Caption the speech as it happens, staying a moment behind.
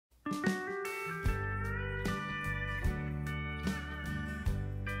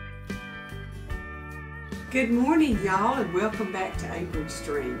Good morning, y'all, and welcome back to Apron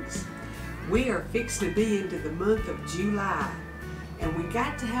Strings. We are fixing to be into the month of July, and we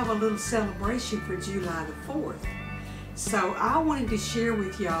got to have a little celebration for July the 4th. So I wanted to share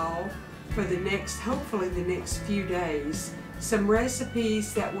with y'all for the next, hopefully the next few days, some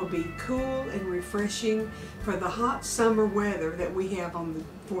recipes that will be cool and refreshing for the hot summer weather that we have on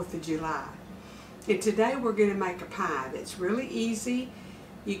the 4th of July. And today we're going to make a pie that's really easy.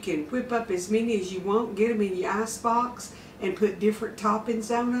 You can whip up as many as you want, get them in your icebox, and put different toppings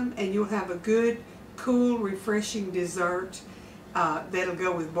on them, and you'll have a good, cool, refreshing dessert that'll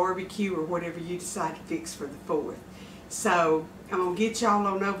go with barbecue or whatever you decide to fix for the 4th. So I'm going to get y'all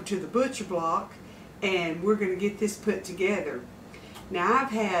on over to the butcher block, and we're going to get this put together. Now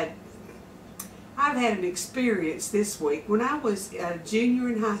I've had an experience this week. When I was a junior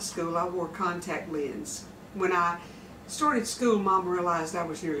in high school, I wore contact lens. When I started school, Mom realized I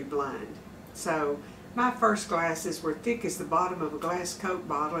was nearly blind. So my first glasses were thick as the bottom of a glass Coke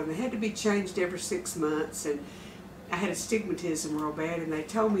bottle, and they had to be changed every 6 months, and I had astigmatism real bad, and they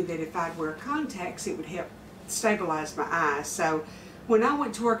told me that if I'd wear contacts it would help stabilize my eyes. So when I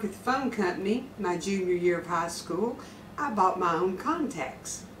went to work at the phone company my junior year of high school, I bought my own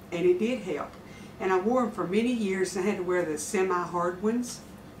contacts, and it did help. And I wore them for many years, and I had to wear the semi-hard ones,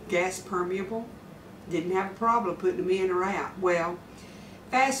 gas permeable. Didn't have a problem putting them in or out. Well,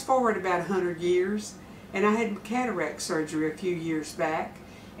 fast forward about 100 years, and I had cataract surgery a few years back,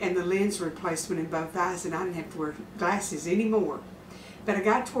 and the lens replacement in both eyes, and I didn't have to wear glasses anymore. But I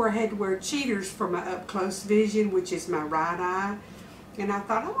got to where I had to wear cheaters for my up-close vision, which is my right eye, and I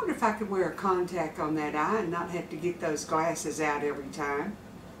thought, I wonder if I could wear a contact on that eye and not have to get those glasses out every time.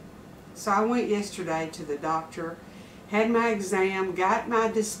 So I went yesterday to the doctor, had my exam, got my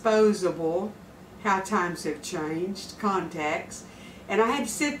disposable, how times have changed, contacts, and I had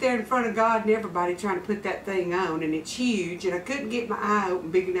to sit there in front of God and everybody trying to put that thing on, and it's huge, and I couldn't get my eye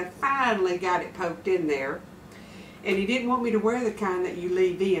open big enough. Finally got it poked in there, and he didn't want me to wear the kind that you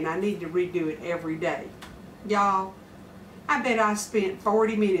leave in. I need to redo it every day. Y'all, I bet I spent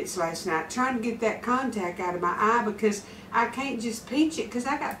 40 minutes last night trying to get that contact out of my eye because I can't just pinch it because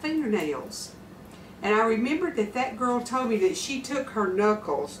I got fingernails. And I remembered that girl told me that she took her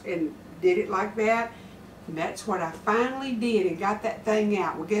knuckles and did it like that, and that's what I finally did and got that thing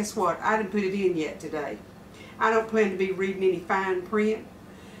out. Well, guess what? I didn't put it in yet today. I don't plan to be reading any fine print.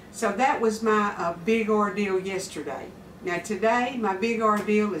 So that was my big ordeal yesterday. Now today, my big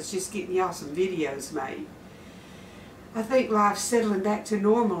ordeal is just getting y'all some videos made. I think life's settling back to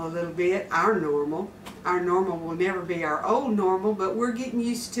normal a little bit, our normal. Our normal will never be our old normal, but we're getting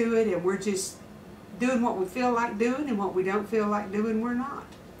used to it, and we're just doing what we feel like doing, and what we don't feel like doing, we're not.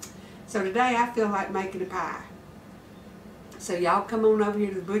 So today I feel like making a pie. So y'all come on over here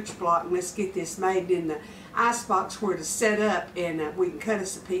to the butcher block and let's get this made in the icebox where to set up, and we can cut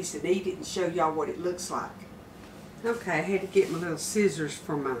us a piece and eat it and show y'all what it looks like. Okay, I had to get my little scissors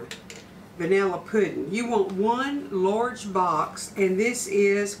for my vanilla pudding. You want one large box, and this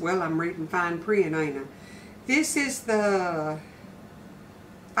is, well, I'm reading fine print, ain't I? This is the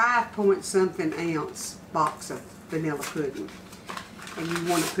 5-point-something ounce box of vanilla pudding. And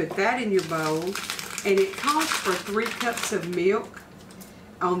you want to put that in your bowl, and it calls for 3 cups of milk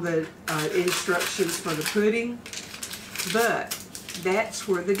on the instructions for the pudding, but that's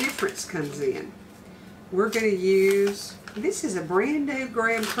where the difference comes in. We're going to use, this is a brand new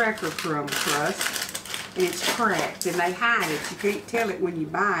graham cracker crumb crust, and it's cracked, and they hide it. You can't tell it when you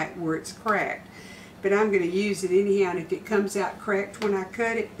buy it where it's cracked, but I'm going to use it anyhow, and if it comes out cracked when I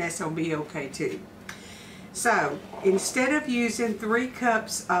cut it, that's going to be okay too. So, instead of using 3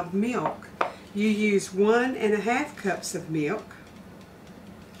 cups of milk, you use 1½ cups of milk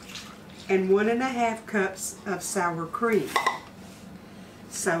and 1½ cups of sour cream.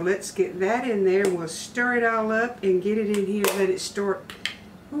 So let's get that in there, and we'll stir it all up and get it in here, let it start.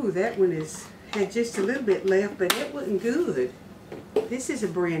 Ooh, that one had just a little bit left, but it wasn't good. This is a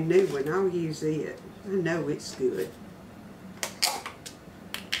brand new one. I'll use it. I know it's good.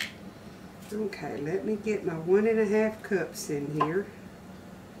 Okay, let me get my 1½ cups in here.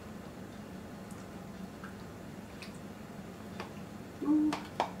 Ooh,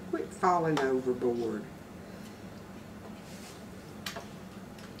 quit falling overboard.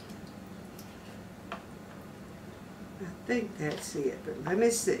 I think that's it, but let me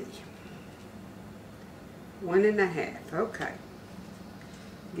see. 1½, okay.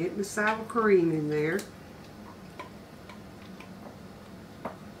 Get my sour cream in there.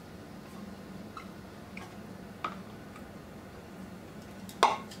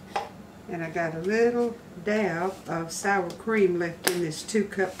 And I got a little dab of sour cream left in this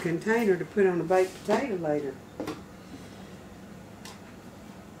 2-cup container to put on a baked potato later.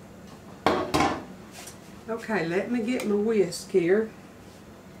 Okay, let me get my whisk here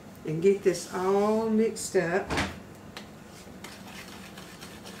and get this all mixed up.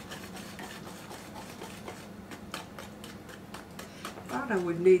 Thought I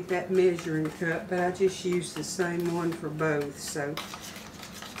would need that measuring cup, but I just used the same one for both, so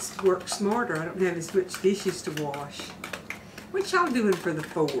it's work smarter. I don't have as much dishes to wash. What y'all doing for the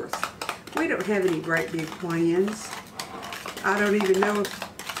 4th? We don't have any great big plans. I don't even know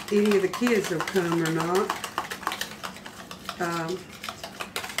if any of the kids will come or not.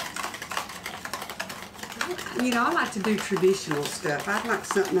 You know, I like to do traditional stuff. I'd like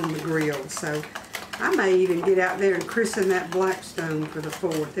something on the grill, so I may even get out there and christen that Blackstone for the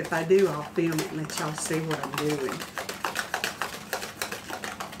 4th. If I do, I'll film it and let y'all see what I'm doing.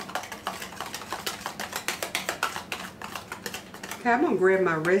 Okay, I'm going to grab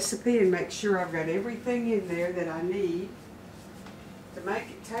my recipe and make sure I've got everything in there that I need to make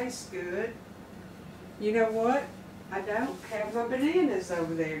it taste good. You know what? I don't have my bananas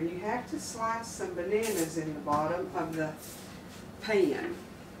over there, and you have to slice some bananas in the bottom of the pan.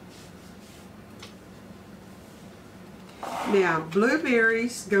 Now,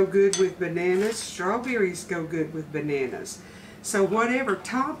 blueberries go good with bananas, strawberries go good with bananas. So whatever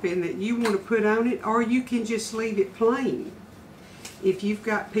topping that you want to put on it, or you can just leave it plain. If you've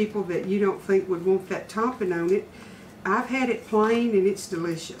got people that you don't think would want that topping on it, I've had it plain and it's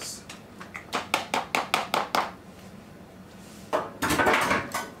delicious.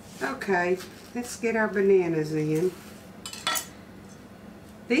 Okay, let's get our bananas in.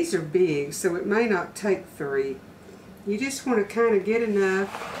 These are big, so it may not take 3. You just want to kind of get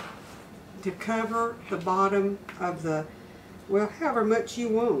enough to cover the bottom of the, well, however much you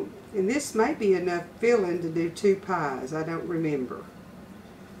want. And this may be enough filling to do 2 pies, I don't remember.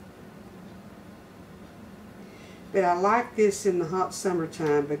 But I like this in the hot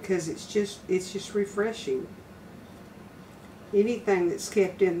summertime because it's just refreshing. Anything that's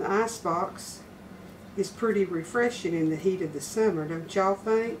kept in the icebox is pretty refreshing in the heat of the summer, don't y'all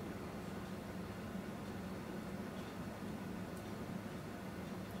think?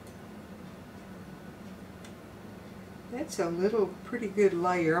 That's a little pretty good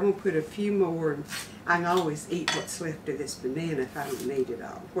layer. I'm going to put a few more, and I can always eat what's left of this banana if I don't need it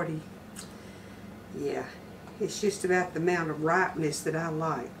all. Yeah, it's just about the amount of ripeness that I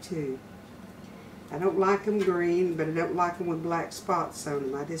like too. I don't like them green, but I don't like them with black spots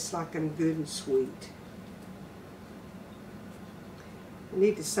on them. I just like them good and sweet. I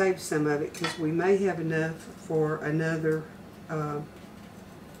need to save some of it because we may have enough for another,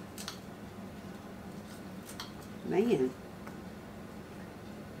 man.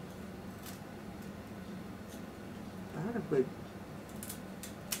 Thought I would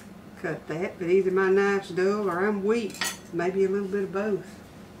cut that, but either my knife's dull or I'm weak. Maybe a little bit of both.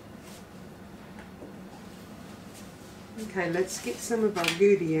 Okay, let's get some of our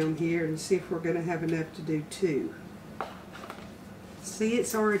goodie on here and see if we're going to have enough to do 2. See,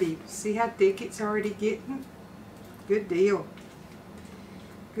 see how thick it's already getting? Good deal.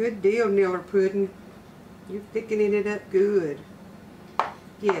 Good deal, Niller Pudding. You're thickening it up good.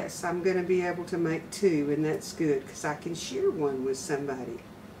 Yes, I'm going to be able to make 2, and that's good because I can share one with somebody.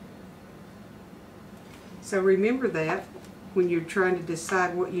 So remember that when you're trying to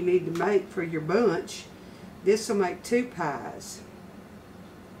decide what you need to make for your bunch. This will make 2 pies.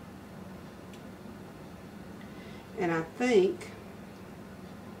 And I think,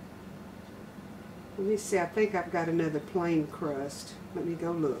 let me see, I think I've got another plain crust. Let me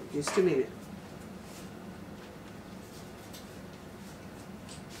go look, just a minute.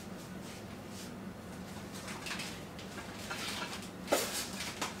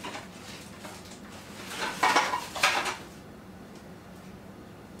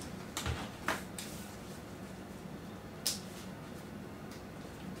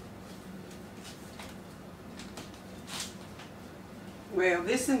 Well,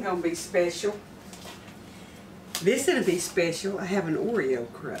 this isn't going to be special. This is going to be special. I have an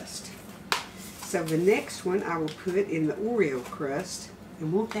Oreo crust. So the next one I will put in the Oreo crust.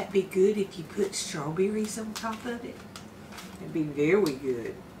 And won't that be good if you put strawberries on top of it? That'd be very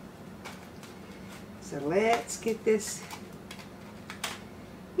good. So let's get this.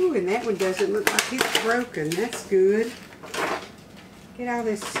 Ooh, and that one doesn't look like it's broken. That's good. Get all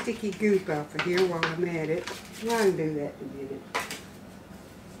this sticky goop off of here while I'm at it. Well, I can do that in a minute.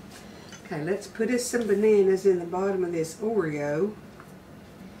 Okay, let's put us some bananas in the bottom of this Oreo.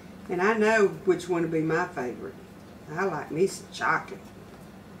 And I know which one would be my favorite. I like me some chocolate.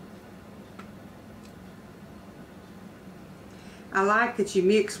 I like that you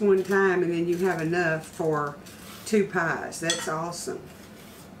mix one time and then you have enough for 2 pies. That's awesome.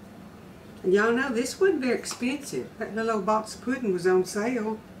 And y'all know this wasn't very expensive. That little old box of pudding was on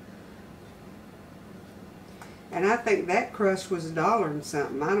sale. And I think that crust was $1 and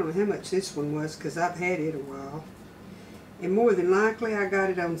something. I don't know how much this one was because I've had it a while. And more than likely I got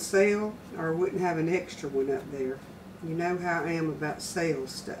it on sale or I wouldn't have an extra one up there. You know how I am about sale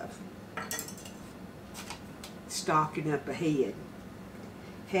stuff. Stocking up ahead.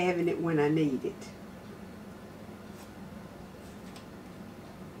 Having it when I need it.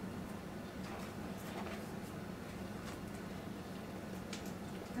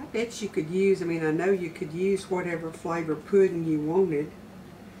 I bet you could use, I know you could use whatever flavor pudding you wanted.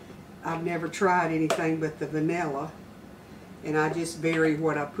 I've never tried anything but the vanilla. And I just vary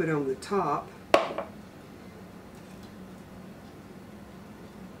what I put on the top.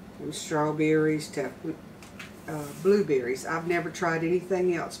 From strawberries to blueberries. I've never tried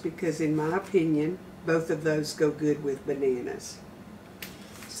anything else because in my opinion both of those go good with bananas.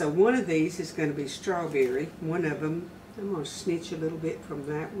 So one of these is going to be strawberry. One of them, I'm going to snitch a little bit from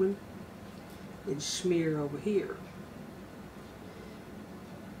that one and smear over here.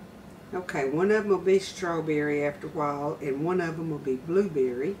 Okay, one of them will be strawberry after a while and one of them will be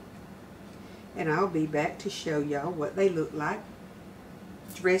blueberry. And I'll be back to show y'all what they look like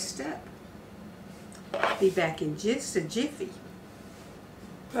dressed up. Be back in just a jiffy.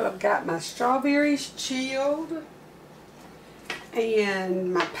 Well, I've got my strawberries chilled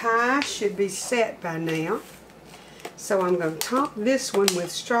and my pie should be set by now. So I'm going to top this one with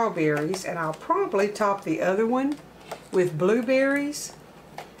strawberries and I'll probably top the other one with blueberries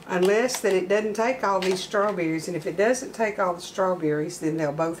unless that it doesn't take all these strawberries, and if it doesn't take all the strawberries then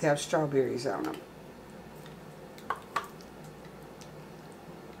they'll both have strawberries on them.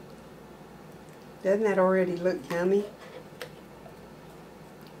 Doesn't that already look yummy?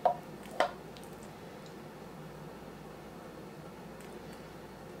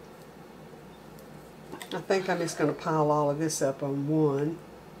 I think I'm just going to pile all of this up on one.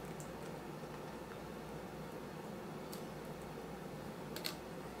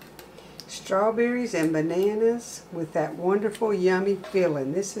 Strawberries and bananas with that wonderful yummy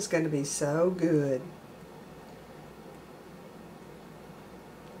filling. This is going to be so good.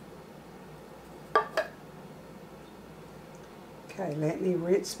 Okay, let me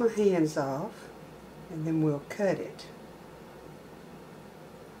rinse my hands off and then we'll cut it.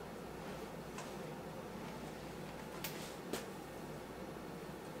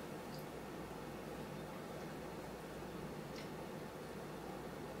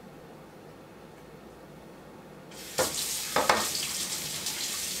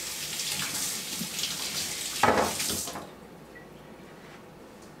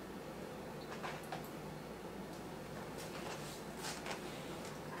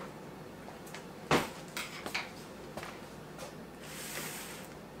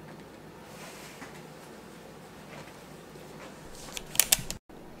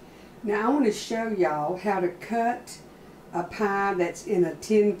 Now I want to show y'all how to cut a pie that's in a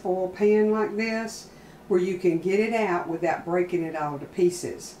tin foil pan like this, where you can get it out without breaking it all to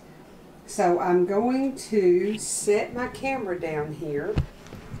pieces. So I'm going to set my camera down here,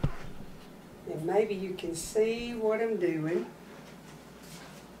 and maybe you can see what I'm doing.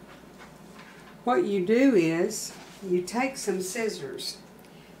 What you do is you take some scissors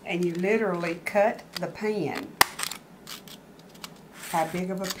and you literally cut the pan. How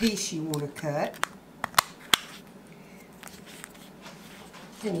big of a piece you want to cut.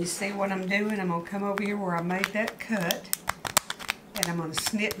 And you see what I'm doing? I'm going to come over here where I made that cut and I'm going to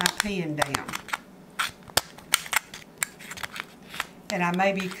snip my pan down. And I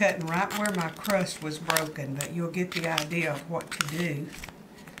may be cutting right where my crust was broken, but you'll get the idea of what to do.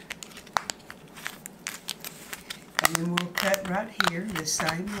 And then we'll cut right here the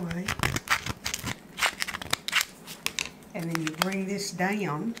same way. And then you bring this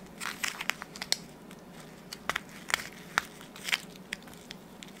down.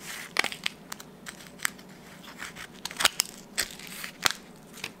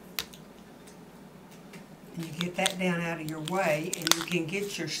 And you get that down out of your way, and you can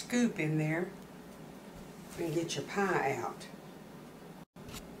get your scoop in there and get your pie out.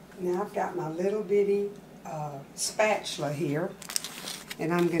 Now I've got my little bitty spatula here,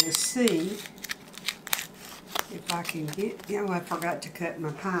 and I'm going to see if I can get, I forgot to cut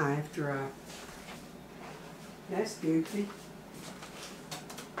my pie after I, that's goofy.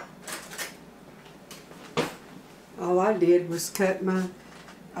 All I did was cut my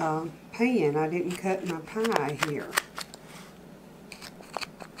pan. I didn't cut my pie here.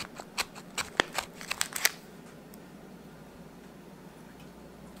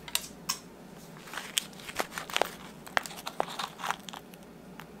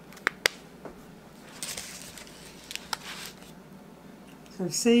 So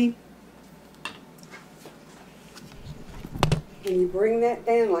see, when you bring that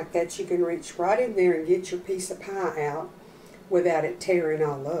down like that, you can reach right in there and get your piece of pie out without it tearing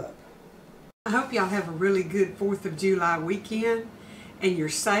all up. I hope y'all have a really good 4th of July weekend and you're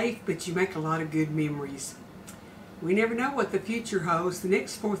safe, but you make a lot of good memories. We never know what the future holds. The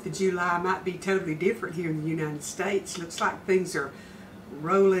next 4th of July might be totally different here in the United States. Looks like things are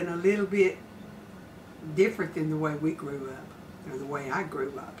rolling a little bit different than the way we grew up, or the way I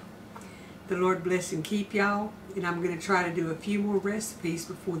grew up. The Lord bless and keep y'all, and I'm going to try to do a few more recipes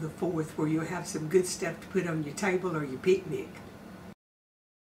before the 4th where you'll have some good stuff to put on your table or your picnic.